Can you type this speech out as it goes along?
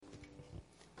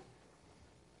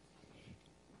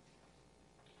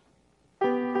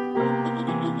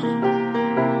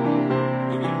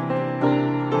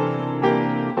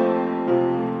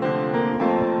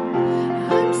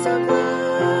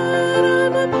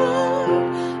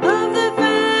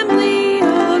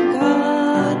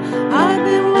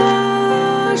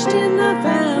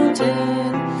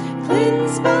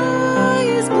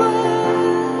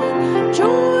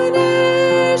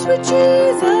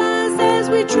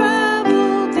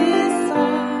travel this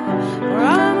far, for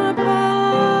I'm a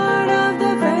part of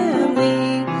the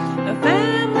family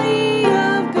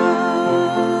of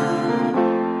God.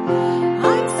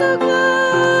 I'm so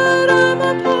glad I'm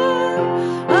a part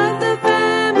of the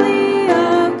family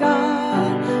of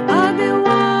God. I've been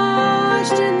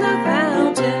washed in the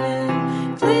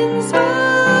fountain, cleansed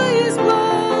by His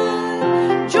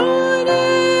blood. Join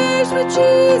heirs with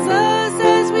Jesus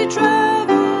as we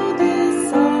travel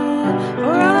this far,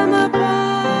 for I'm a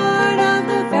part of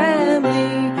the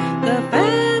family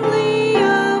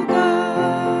of God.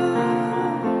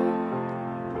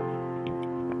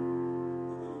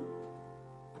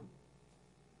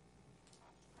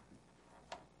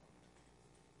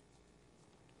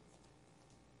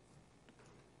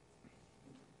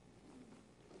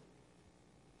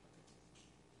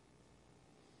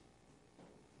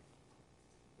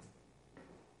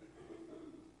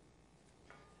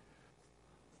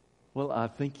 Well, I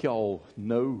think y'all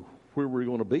know where we're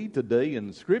going to be today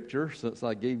in Scripture, since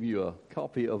I gave you a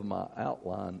copy of my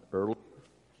outline earlier.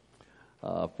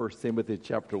 1 Timothy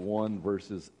chapter 1,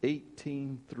 verses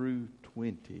 18 through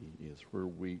 20 is where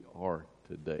we are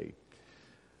today.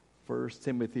 1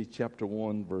 Timothy chapter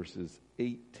 1, verses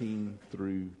 18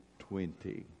 through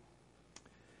 20.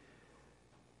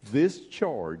 This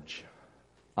charge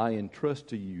I entrust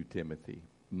to you, Timothy,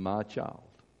 my child,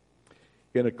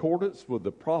 in accordance with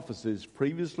the prophecies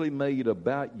previously made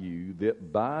about you,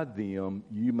 that by them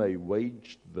you may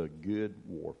wage the good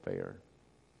warfare,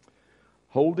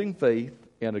 holding faith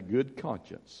and a good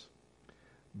conscience.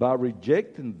 By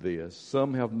rejecting this,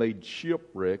 some have made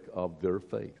shipwreck of their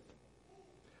faith.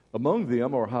 Among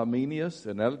them are Hymenaeus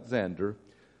and Alexander,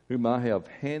 whom I have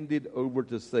handed over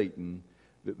to Satan,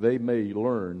 that they may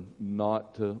learn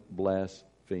not to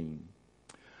blaspheme.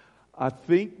 I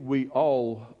think we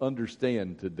all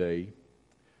understand today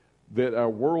that our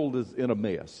world is in a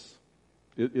mess.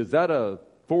 Is that a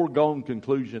foregone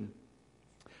conclusion?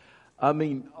 I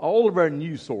mean, all of our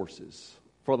news sources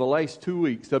for the last 2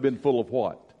 weeks have been full of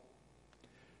what?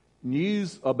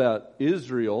 News about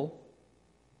Israel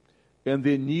and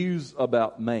then news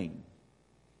about Maine.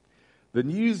 The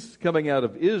news coming out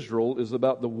of Israel is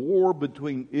about the war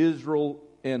between Israel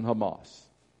and Hamas.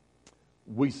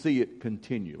 We see it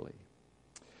continually.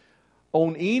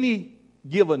 On any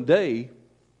given day,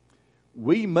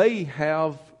 we may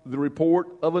have the report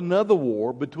of another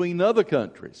war between other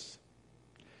countries.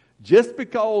 Just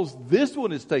because this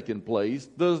one is taking place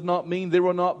does not mean there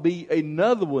will not be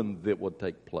another one that will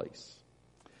take place.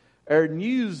 Our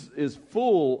news is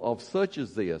full of such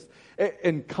as this.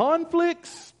 And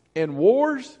conflicts and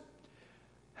wars,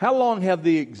 how long have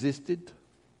they existed?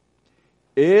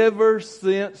 Ever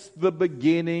since the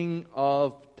beginning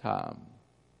of time.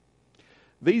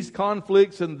 These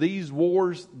conflicts and these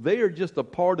wars, they are just a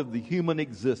part of the human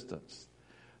existence.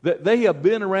 That they have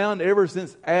been around ever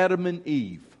since Adam and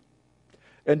Eve.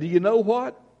 And do you know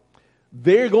what?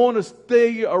 They're going to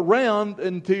stay around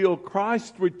until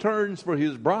Christ returns for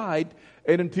His bride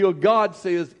and until God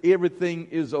says everything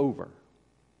is over.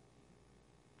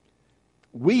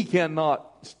 We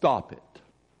cannot stop it.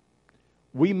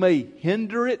 We may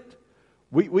hinder it.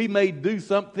 We may do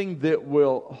something that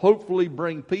will hopefully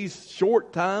bring peace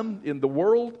short time in the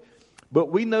world,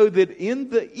 but we know that in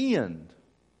the end,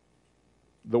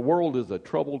 the world is a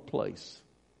troubled place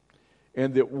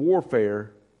and that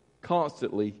warfare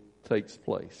constantly takes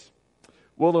place.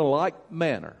 Well, in like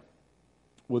manner,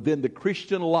 within the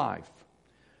Christian life,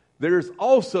 there's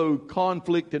also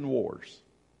conflict and wars.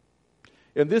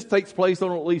 And this takes place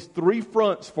on at least 3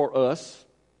 fronts for us.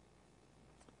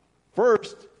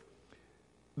 First,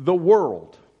 the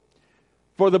world.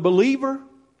 For the believer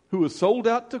who is sold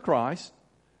out to Christ,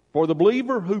 for the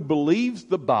believer who believes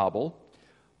the Bible,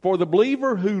 for the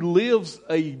believer who lives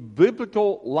a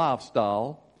biblical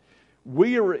lifestyle,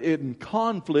 we are in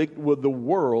conflict with the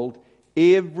world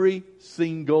every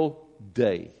single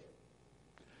day.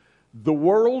 The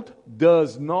world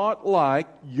does not like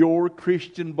your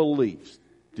Christian beliefs.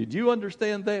 Did you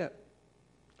understand that?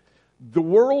 The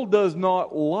world does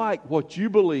not like what you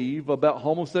believe about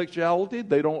homosexuality.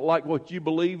 They don't like what you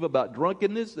believe about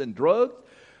drunkenness and drugs.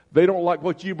 They don't like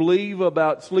what you believe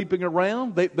about sleeping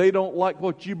around. They don't like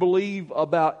what you believe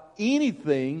about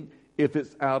anything if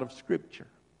it's out of Scripture.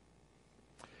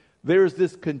 There's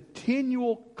this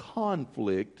continual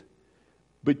conflict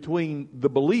between the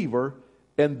believer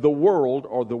and the world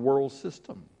or the world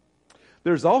system.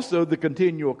 There's also the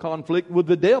continual conflict with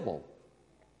the devil.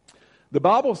 The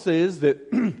Bible says that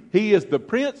he is the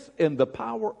prince and the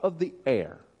power of the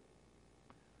air.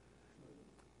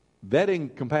 That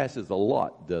encompasses a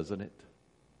lot, doesn't it?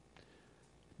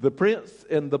 the prince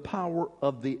and the power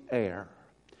of the air.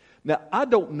 Now, I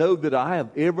don't know that I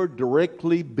have ever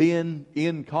directly been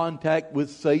in contact with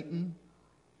Satan.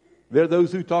 There are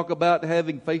those who talk about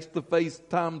having face-to-face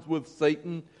times with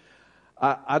Satan.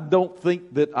 I don't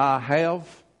think that I have,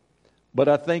 but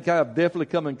I think I have definitely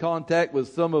come in contact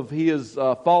with some of his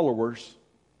followers.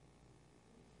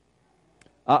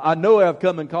 I know I've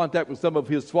come in contact with some of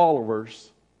his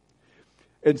followers.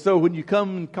 And so when you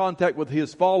come in contact with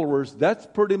his followers, that's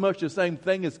pretty much the same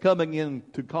thing as coming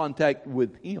into contact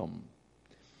with him.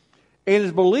 And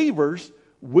as believers,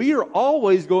 we are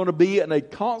always going to be in a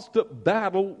constant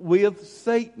battle with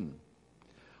Satan.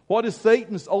 What is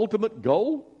Satan's ultimate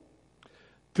goal?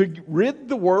 To rid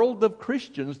the world of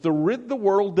Christians, to rid the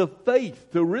world of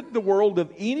faith, to rid the world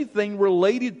of anything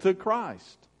related to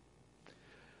Christ.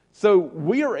 So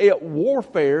we are at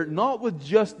warfare, not with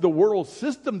just the world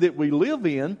system that we live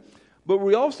in, but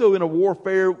we're also in a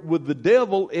warfare with the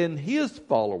devil and his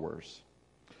followers.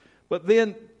 But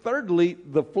then, thirdly,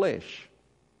 the flesh.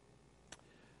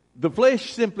 The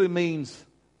flesh simply means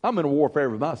I'm in a warfare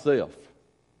with myself.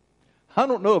 I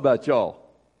don't know about y'all.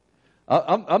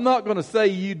 I'm not going to say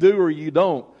you do or you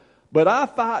don't, but I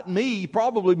fight me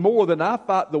probably more than I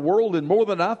fight the world and more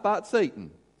than I fight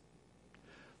Satan.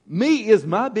 Me is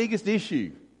my biggest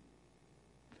issue.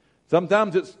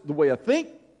 Sometimes it's the way I think.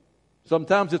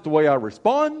 Sometimes it's the way I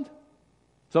respond.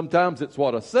 Sometimes it's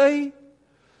what I say.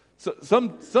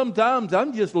 Sometimes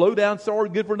I'm just low down, sorry,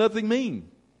 good for nothing mean.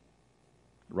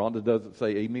 Rhonda doesn't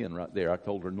say amen right there. I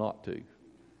told her not to.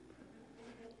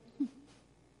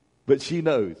 But she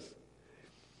knows.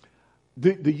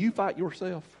 Do you fight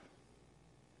yourself?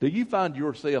 Do you find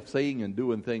yourself saying and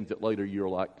doing things that later you're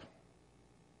like,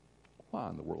 why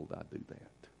in the world did I do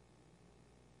that?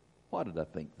 Why did I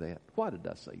think that? Why did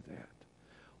I say that?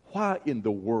 Why in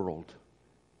the world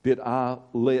did I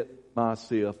let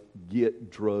myself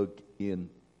get drugged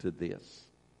into this?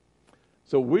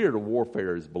 So we're at a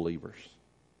warfare as believers.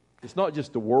 It's not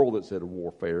just the world that's at a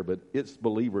warfare, but it's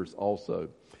believers also.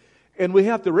 And we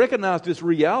have to recognize this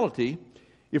reality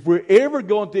if we're ever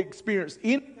going to experience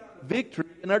any kind of victory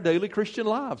in our daily Christian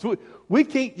lives. We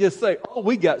can't just say, oh,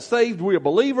 we got saved, we're a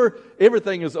believer,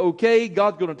 everything is okay,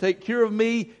 God's going to take care of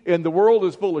me, and the world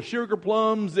is full of sugar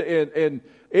plums, and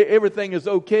everything is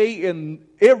okay, and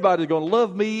everybody's going to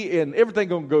love me, and everything's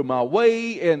going to go my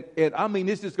way, and I mean,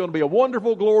 this is going to be a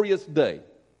wonderful, glorious day.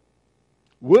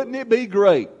 Wouldn't it be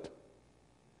great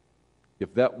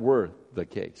if that were the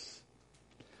case?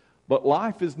 But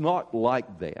life is not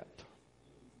like that.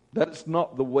 That's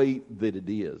not the way that it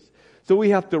is. So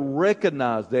we have to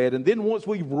recognize that. And then once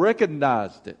we've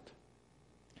recognized it,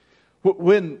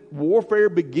 when warfare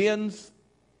begins,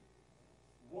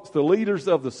 once the leaders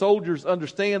of the soldiers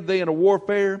understand they're in a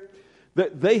warfare,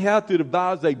 that they have to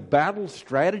devise a battle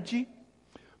strategy.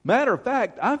 Matter of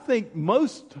fact, I think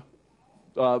most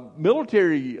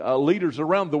military leaders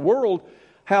around the world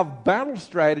have battle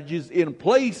strategies in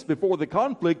place before the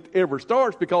conflict ever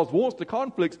starts, because once the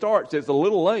conflict starts, it's a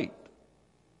little late.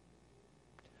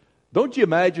 Don't you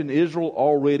imagine Israel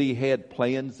already had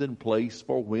plans in place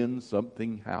for when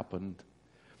something happened?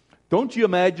 Don't you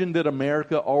imagine that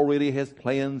America already has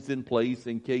plans in place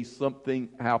in case something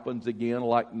happens again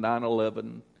like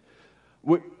 9/11?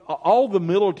 All the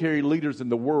military leaders in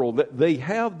the world, they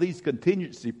have these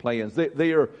contingency plans.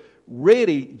 They are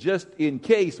ready just in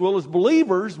case. Well, as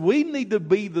believers, we need to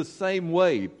be the same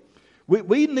way.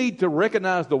 We need to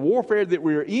recognize the warfare that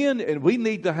we're in, and we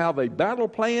need to have a battle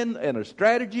plan and a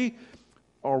strategy,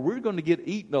 or we're going to get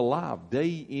eaten alive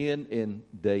day in and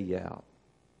day out.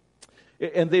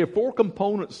 And there are 4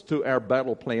 components to our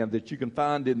battle plan that you can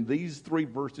find in these 3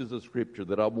 verses of Scripture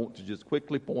that I want to just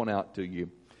quickly point out to you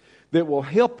that will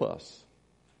help us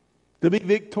to be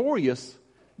victorious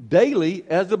daily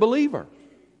as a believer.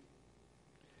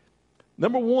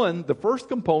 Number 1, the first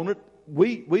component,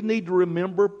 we need to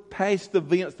remember past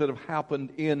events that have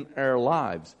happened in our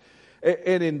lives.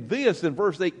 And in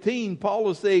verse 18, Paul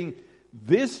is saying,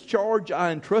 this charge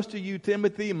I entrust to you,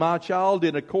 Timothy, my child,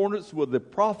 in accordance with the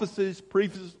prophecies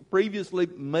previously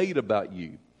made about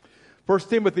you. 1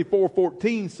 Timothy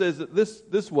 4:14 says it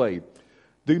this way,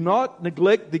 do not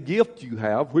neglect the gift you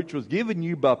have, which was given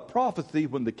you by prophecy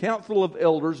when the council of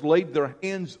elders laid their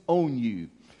hands on you.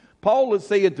 Paul is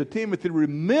saying to Timothy,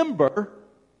 remember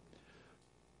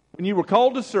when you were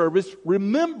called to service,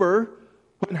 remember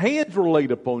when hands were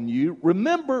laid upon you,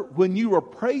 remember when you were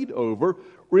prayed over,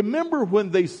 remember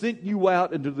when they sent you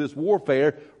out into this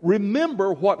warfare,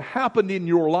 remember what happened in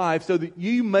your life so that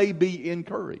you may be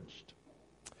encouraged.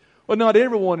 Well, not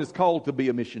everyone is called to be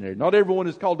a missionary. Not everyone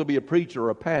is called to be a preacher or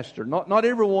a pastor. Not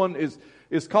everyone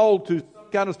is called to some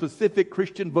kind of specific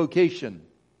Christian vocation.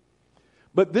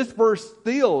 But this verse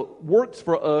still works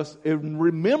for us in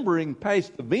remembering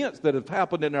past events that have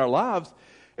happened in our lives.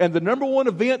 And the number one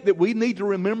event that we need to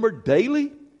remember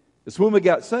daily is when we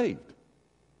got saved.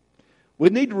 We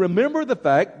need to remember the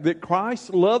fact that Christ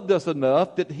loved us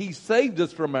enough that He saved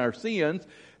us from our sins.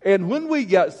 And when we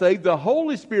got saved, the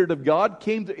Holy Spirit of God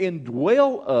came to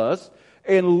indwell us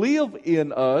and live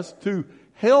in us to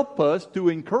help us, to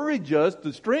encourage us,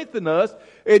 to strengthen us,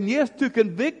 and yes, to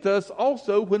convict us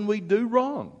also when we do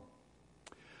wrong.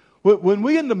 When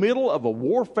we're in the middle of a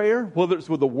warfare, whether it's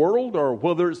with the world or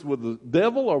whether it's with the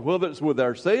devil or whether it's with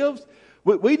ourselves,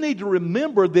 we need to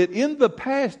remember that in the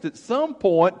past, at some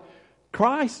point,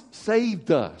 Christ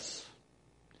saved us.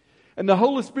 And the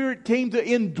Holy Spirit came to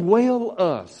indwell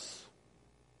us.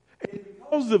 And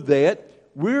because of that,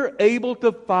 we're able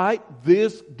to fight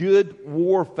this good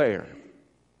warfare.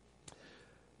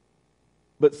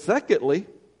 But secondly,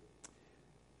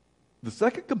 the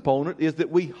second component is that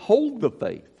we hold the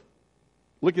faith.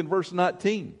 Look in verse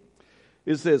 19.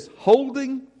 It says,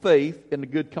 holding faith in a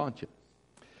good conscience.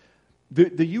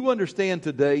 Do you understand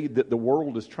today that the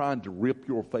world is trying to rip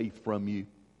your faith from you?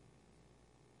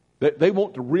 They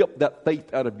want to rip that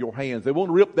faith out of your hands. They want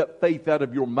to rip that faith out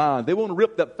of your mind. They want to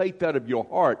rip that faith out of your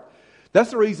heart.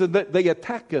 That's the reason that they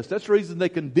attack us. That's the reason they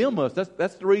condemn us.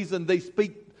 That's the reason they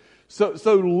speak so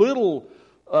little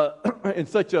in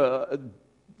such a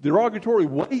derogatory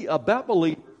way about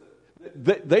believers.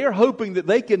 They are hoping that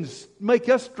they can make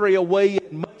us stray away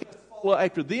and make us follow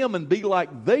after them and be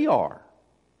like they are.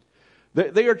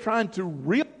 They are trying to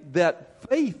rip that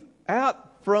faith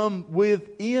out from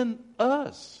within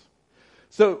us.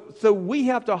 So we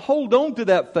have to hold on to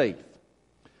that faith.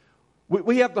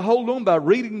 We have to hold on by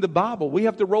reading the Bible. We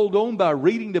have to hold on by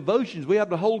reading devotions. We have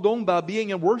to hold on by being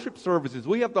in worship services.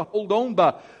 We have to hold on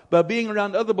by being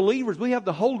around other believers. We have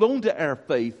to hold on to our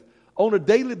faith on a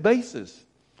daily basis.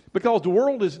 Because the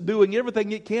world is doing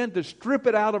everything it can to strip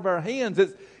it out of our hands.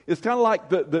 It's kind of like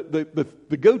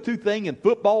the go-to thing in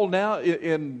football now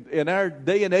in our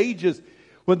day and age is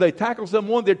when they tackle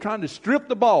someone, they're trying to strip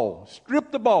the ball.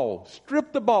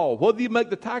 Whether you make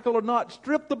the tackle or not,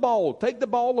 strip the ball. Take the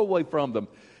ball away from them.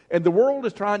 And the world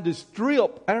is trying to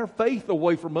strip our faith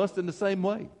away from us in the same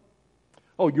way.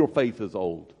 Oh, your faith is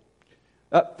old.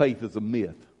 That faith is a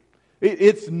myth.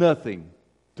 It's nothing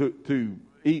to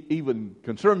even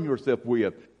concern yourself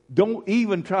with. Don't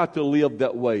even try to live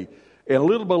that way. And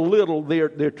little by little,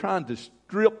 they're trying to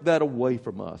strip that away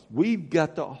from us. We've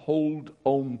got to hold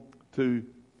on to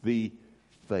the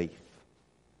faith.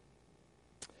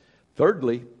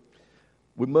 Thirdly,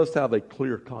 we must have a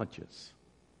clear conscience.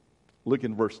 Look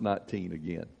in verse 19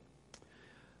 again.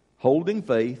 Holding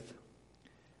faith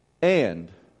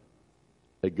and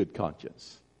a good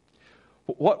conscience.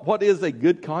 What is a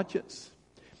good conscience?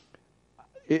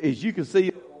 As you can see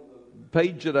on the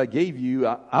page that I gave you,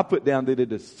 I put down that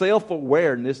it is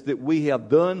self-awareness that we have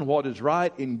done what is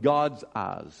right in God's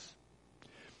eyes.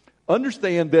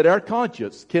 Understand that our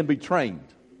conscience can be trained.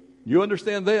 You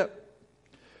understand that?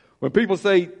 When people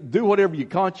say, do whatever your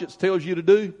conscience tells you to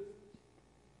do,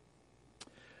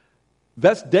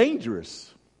 that's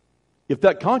dangerous if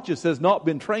that conscience has not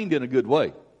been trained in a good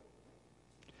way.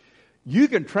 You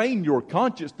can train your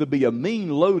conscience to be a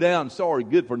mean, low-down, sorry,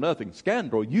 good-for-nothing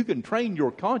scoundrel. You can train your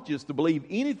conscience to believe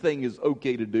anything is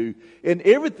okay to do and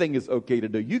everything is okay to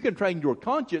do. You can train your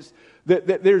conscience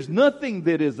that there's nothing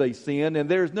that is a sin and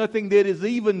there's nothing that is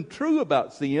even true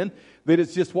about sin, that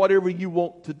it's just whatever you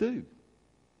want to do.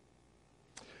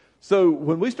 So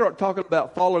when we start talking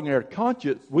about following our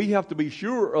conscience, we have to be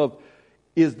sure of,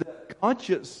 is that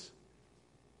conscience,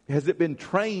 has it been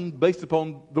trained based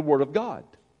upon the Word of God?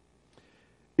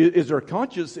 Is our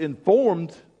conscience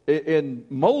informed and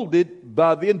molded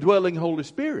by the indwelling Holy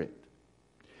Spirit?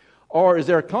 Or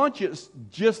is our conscience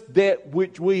just that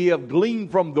which we have gleaned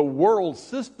from the world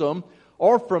system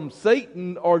or from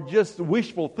Satan, or just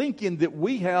wishful thinking that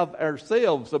we have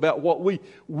ourselves about what we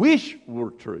wish were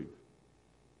true?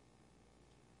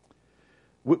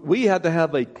 We have to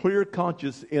have a clear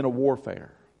conscience in a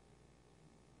warfare.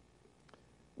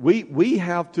 We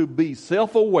have to be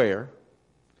self-aware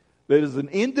that as an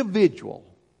individual,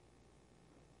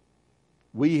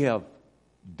 we have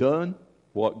done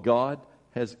what God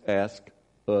has asked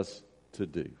us to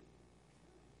do.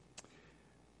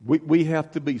 We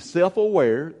have to be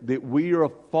self-aware that we are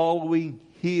following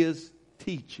His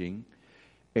teaching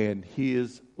and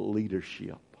His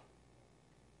leadership.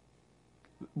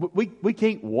 We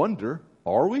can't wonder,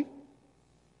 are we?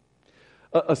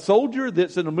 A soldier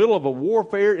that's in the middle of a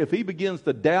warfare, if he begins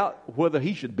to doubt whether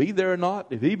he should be there or not,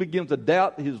 if he begins to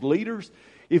doubt his leaders,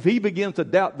 if he begins to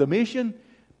doubt the mission,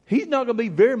 he's not going to be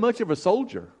very much of a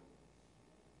soldier.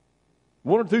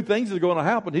 One or two things is going to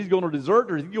happen. He's going to desert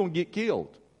or he's going to get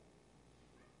killed.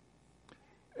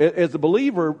 As a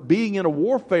believer, being in a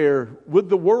warfare with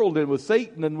the world and with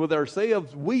Satan and with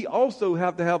ourselves, we also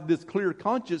have to have this clear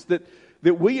conscience that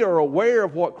we are aware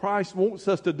of what Christ wants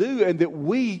us to do and that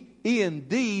we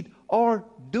indeed are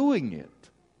doing it.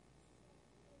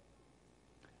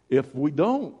 If we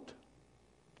don't,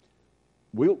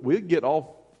 we'll get off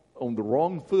on the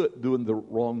wrong foot doing the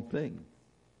wrong thing.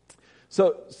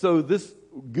 So this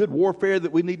good warfare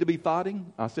that we need to be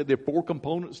fighting, I said there are 4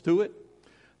 components to it.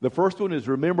 The first one is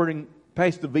remembering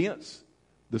past events,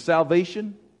 the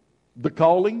salvation, the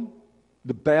calling,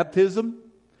 the baptism.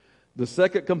 The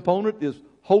second component is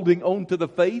holding on to the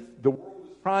faith. The world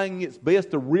is trying its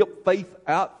best to rip faith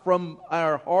out from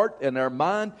our heart and our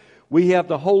mind. We have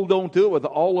to hold on to it with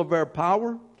all of our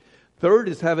power. Third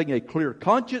is having a clear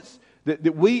conscience,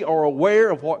 that we are aware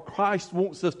of what Christ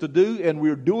wants us to do and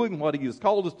we're doing what He has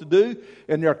called us to do,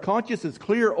 and our conscience is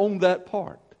clear on that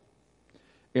part.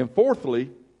 And fourthly,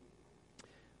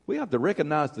 we have to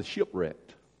recognize the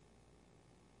shipwrecked.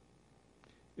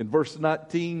 In verse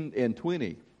 19 and 20,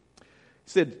 it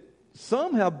said,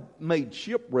 some have made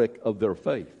shipwreck of their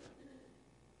faith.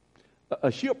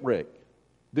 A shipwreck.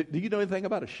 Do you know anything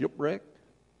about a shipwreck?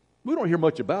 We don't hear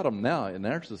much about them now in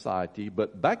our society,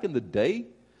 but back in the day,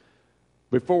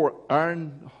 before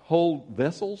iron-hulled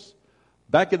vessels,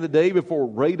 back in the day before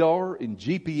radar and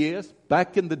GPS,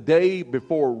 back in the day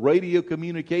before radio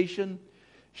communication,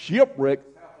 shipwrecks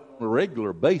happen on a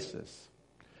regular basis.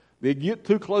 They'd get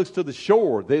too close to the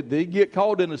shore. They'd get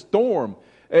caught in a storm.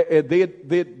 And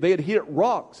they'd hit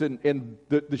rocks, and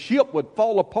the ship would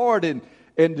fall apart and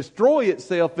destroy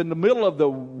itself in the middle of the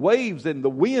waves and the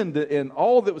wind and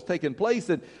all that was taking place.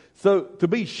 And so to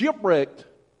be shipwrecked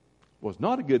was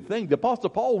not a good thing. The Apostle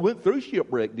Paul went through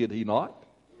shipwreck, did he not?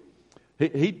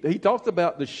 He talks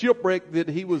about the shipwreck that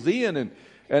he was in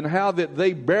and how that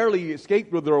they barely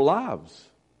escaped with their lives.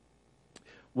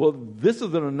 Well, this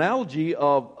is an analogy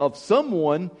of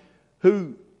someone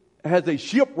who has a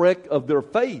shipwreck of their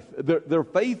faith. Their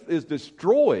faith is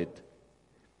destroyed.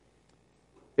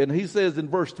 And he says in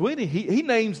verse 20, he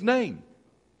names name.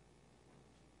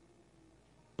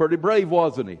 Pretty brave,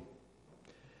 wasn't he?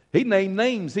 He named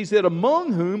names. He said,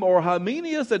 among whom are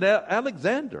Hymenaeus and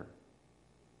Alexander,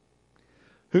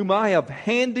 whom I have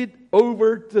handed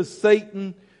over to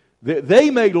Satan, that they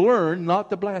may learn not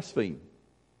to blaspheme.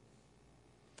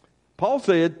 Paul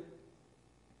said,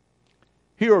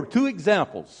 here are 2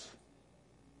 examples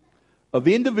of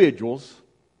individuals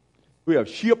who have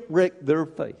shipwrecked their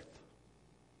faith.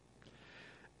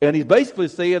 And he's basically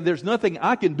saying there's nothing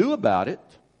I can do about it.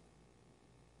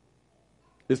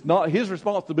 It's not his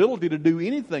responsibility to do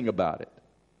anything about it.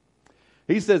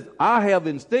 He says, I have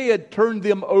instead turned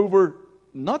them over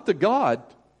not to God,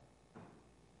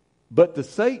 but to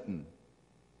Satan.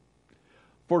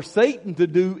 For Satan to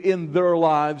do in their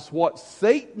lives what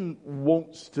Satan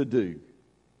wants to do.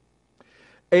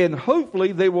 And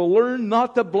hopefully they will learn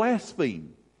not to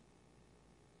blaspheme.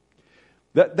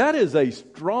 That is a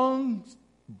strong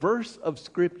verse of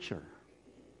Scripture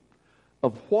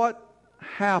of what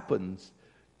happens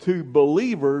to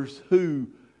believers who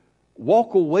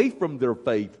walk away from their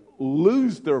faith,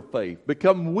 lose their faith,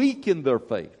 become weak in their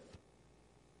faith.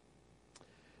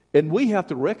 And we have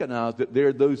to recognize that there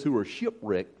are those who are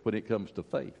shipwrecked when it comes to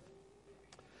faith.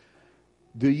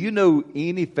 Do you know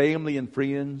any family and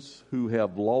friends who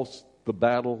have lost the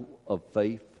battle of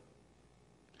faith?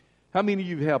 How many of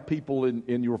you have people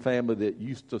in your family that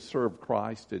used to serve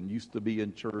Christ and used to be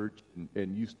in church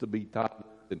and used to be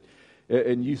tithers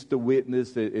and used to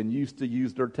witness and used to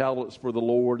use their talents for the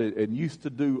Lord and used to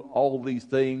do all these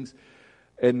things,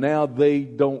 and now they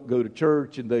don't go to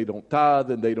church and they don't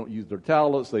tithe and they don't use their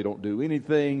talents, they don't do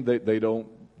anything, they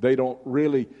don't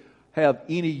really have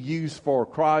any use for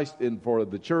Christ and for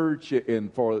the church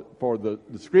and for the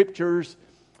Scriptures?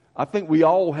 I think we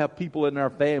all have people in our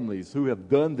families who have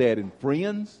done that, and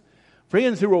friends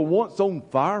who were once on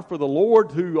fire for the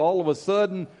Lord, who all of a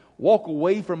sudden walk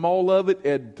away from all of it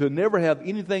and to never have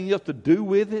anything else to do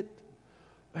with it.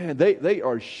 Man, they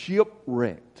are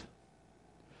shipwrecked.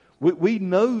 We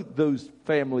know those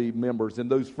family members and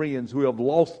those friends who have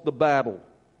lost the battle.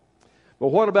 But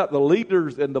what about the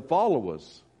leaders and the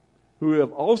followers who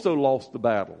have also lost the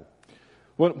battle?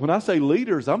 When I say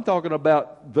leaders, I'm talking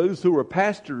about those who are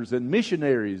pastors and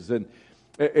missionaries and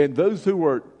those who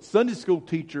are Sunday school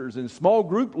teachers and small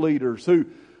group leaders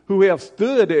who have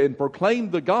stood and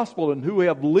proclaimed the gospel and who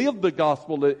have lived the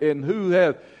gospel and who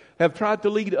have have tried to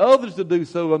lead others to do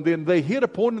so, and then they hit a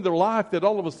point in their life that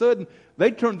all of a sudden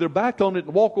they turn their back on it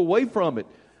and walk away from it.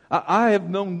 I have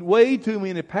known way too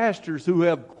many pastors who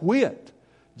have quit,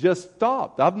 just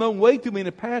stopped. I've known way too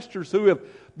many pastors who have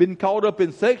been caught up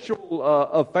in sexual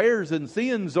affairs and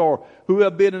sins, or who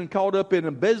have been caught up in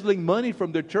embezzling money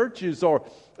from their churches, or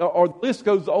the list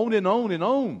goes on and on and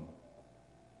on.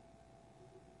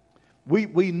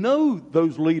 We know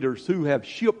those leaders who have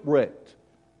shipwrecked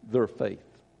their faith.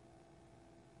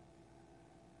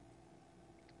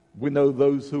 We know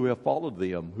those who have followed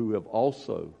them who have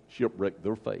also shipwrecked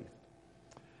their faith.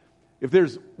 If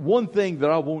there's one thing that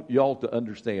I want y'all to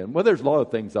understand, well, there's a lot of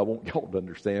things I want y'all to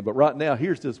understand, but right now,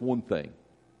 here's this one thing.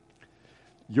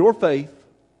 Your faith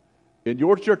and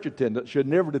your church attendance should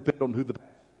never depend on who the pastor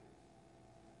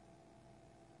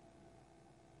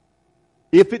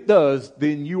is. If it does,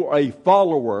 then you are a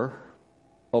follower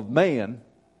of man,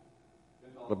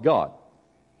 not of God.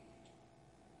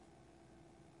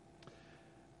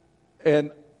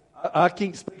 And I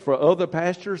can't speak for other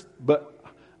pastors, but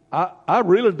I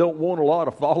really don't want a lot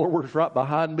of followers right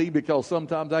behind me, because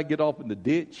sometimes I get off in the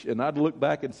ditch and I'd look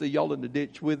back and see y'all in the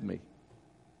ditch with me.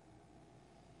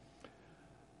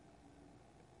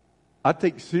 I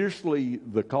take seriously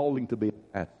the calling to be a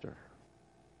pastor.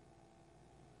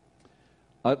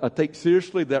 I take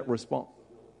seriously that responsibility.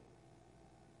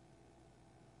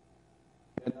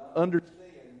 And I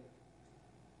understand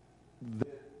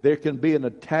that there can be an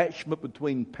attachment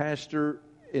between pastor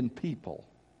and people.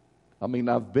 I mean,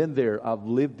 I've been there. I've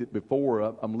lived it before.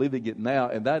 I'm living it now,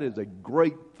 and that is a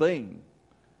great thing.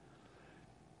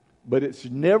 But it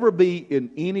should never be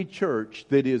in any church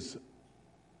that is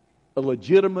a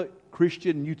legitimate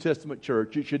Christian New Testament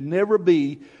church. It should never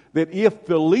be that if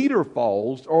the leader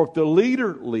falls, or if the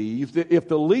leader leaves, that if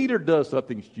the leader does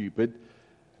something stupid,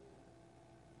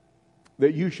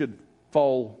 that you should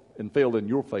fall and fail in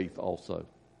your faith also.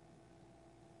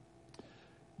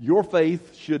 Your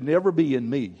faith should never be in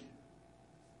me.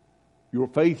 Your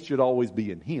faith should always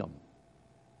be in Him.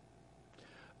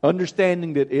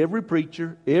 Understanding that every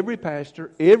preacher, every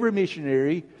pastor, every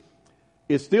missionary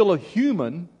is still a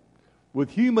human with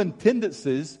human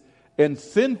tendencies, and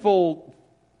sinful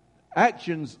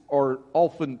actions are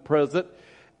often present.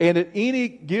 And at any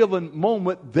given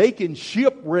moment, they can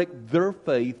shipwreck their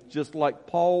faith, just like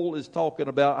Paul is talking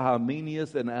about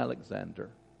Hymenaeus and Alexander.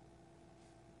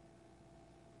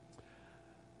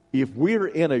 If we're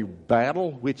in a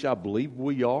battle, which I believe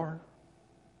we are,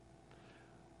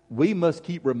 we must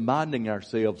keep reminding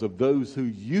ourselves of those who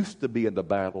used to be in the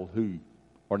battle who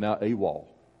are now AWOL.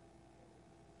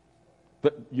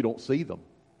 But you don't see them.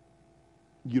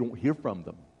 You don't hear from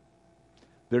them.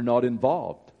 They're not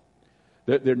involved.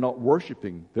 They're not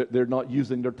worshiping. They're not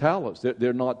using their talents.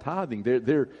 They're not tithing.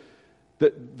 They're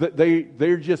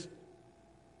just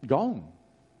gone.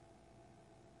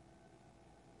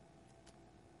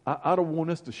 I don't want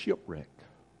us to shipwreck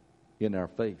in our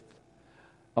faith.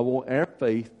 I want our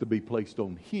faith to be placed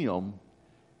on Him,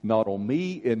 not on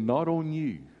me and not on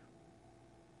you.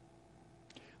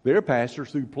 There are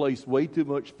pastors who place way too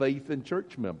much faith in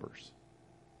church members.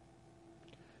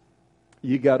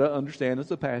 You got to understand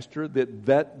as a pastor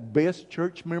that best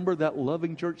church member, that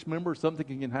loving church member, something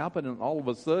can happen and all of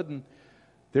a sudden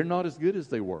they're not as good as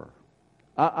they were.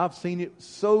 I've seen it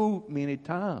so many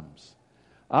times.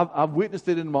 I've witnessed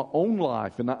it in my own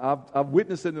life, and I've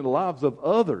witnessed it in the lives of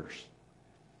others.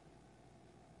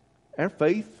 Our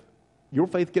faith, your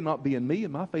faith cannot be in me,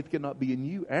 and my faith cannot be in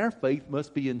you. Our faith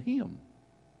must be in Him.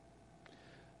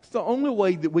 It's the only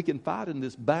way that we can fight in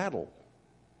this battle.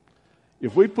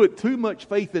 If we put too much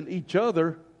faith in each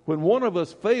other, when one of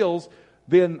us fails,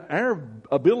 then our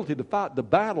ability to fight the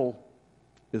battle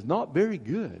is not very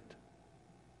good.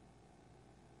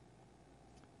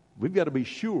 We've got to be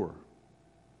sure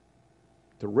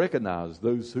to recognize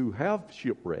those who have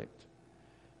shipwrecked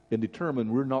and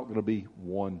determine we're not going to be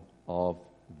one of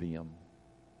them.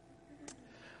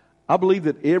 I believe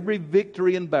that every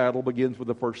victory in battle begins with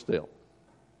the first step.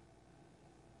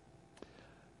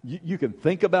 You can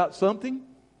think about something,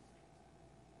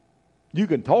 you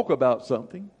can talk about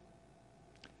something,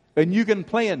 and you can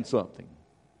plan something.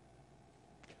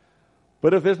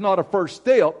 But if there's not a first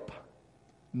step,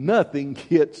 nothing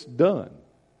gets done.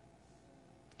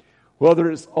 Whether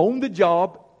it's on the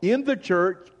job, in the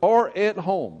church, or at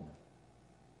home.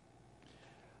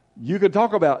 You can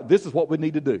talk about, this is what we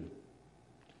need to do.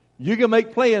 You can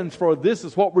make plans for, this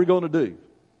is what we're going to do.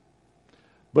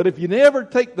 But if you never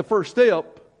take the first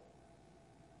step,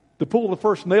 to pull the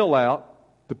first nail out,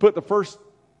 to put the first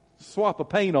swap of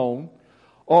paint on,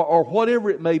 or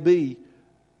whatever it may be,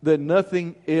 then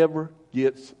nothing ever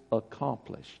gets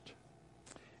accomplished.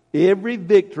 Every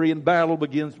victory in battle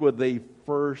begins with a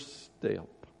first step.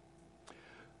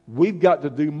 We've got to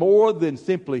do more than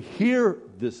simply hear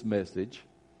this message,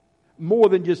 more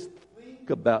than just think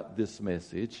about this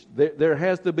message. There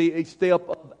has to be a step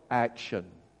of action.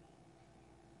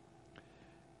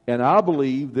 And I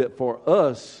believe that for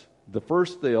us, the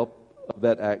first step of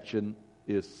that action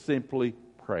is simply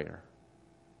prayer.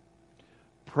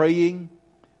 Praying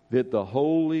that the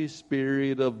Holy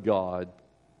Spirit of God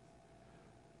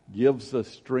gives us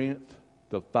strength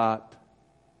to fight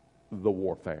the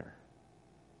warfare.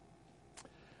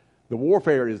 The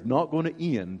warfare is not going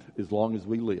to end as long as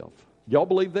we live. Y'all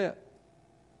believe that?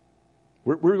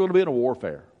 We're going to be in a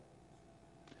warfare.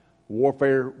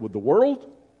 Warfare with the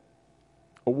world,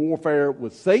 a warfare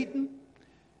with Satan,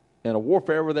 and a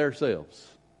warfare with ourselves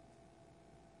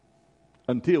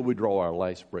until we draw our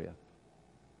last breath.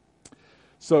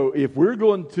 So if we're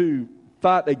going to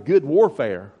fight a good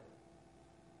warfare,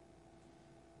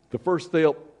 the first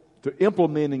step to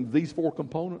implementing these four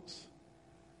components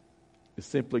is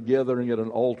simply gathering at an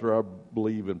altar, I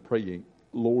believe, and praying,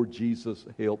 Lord Jesus,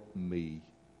 help me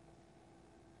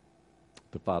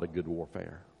to fight a good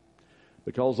warfare.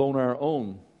 Because on our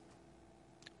own,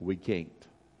 we can't.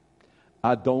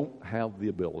 I don't have the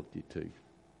ability to,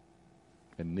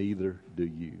 and neither do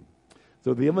you.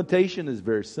 So the invitation is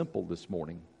very simple this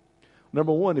morning.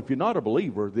 Number one, if you're not a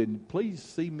believer, then please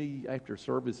see me after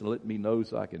service and let me know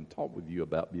so I can talk with you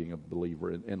about being a believer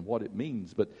and what it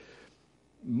means. But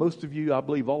most of you, I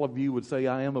believe all of you would say,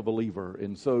 I am a believer.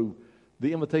 And so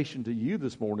the invitation to you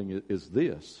this morning is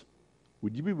this.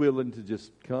 Would you be willing to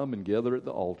just come and gather at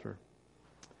the altar?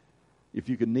 If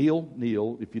you can kneel,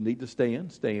 kneel. If you need to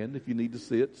stand, stand. If you need to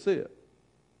sit, sit.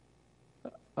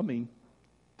 I mean,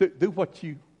 do what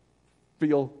you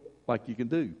feel like you can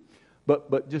do.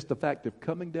 But just the fact of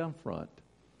coming down front,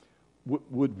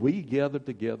 would we gather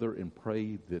together and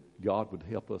pray that God would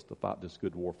help us to fight this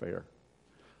good warfare?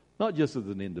 Not just as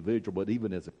an individual, but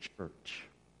even as a church.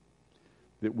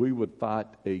 That we would fight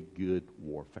a good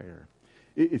warfare.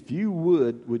 If you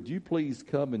would you please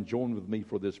come and join with me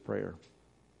for this prayer?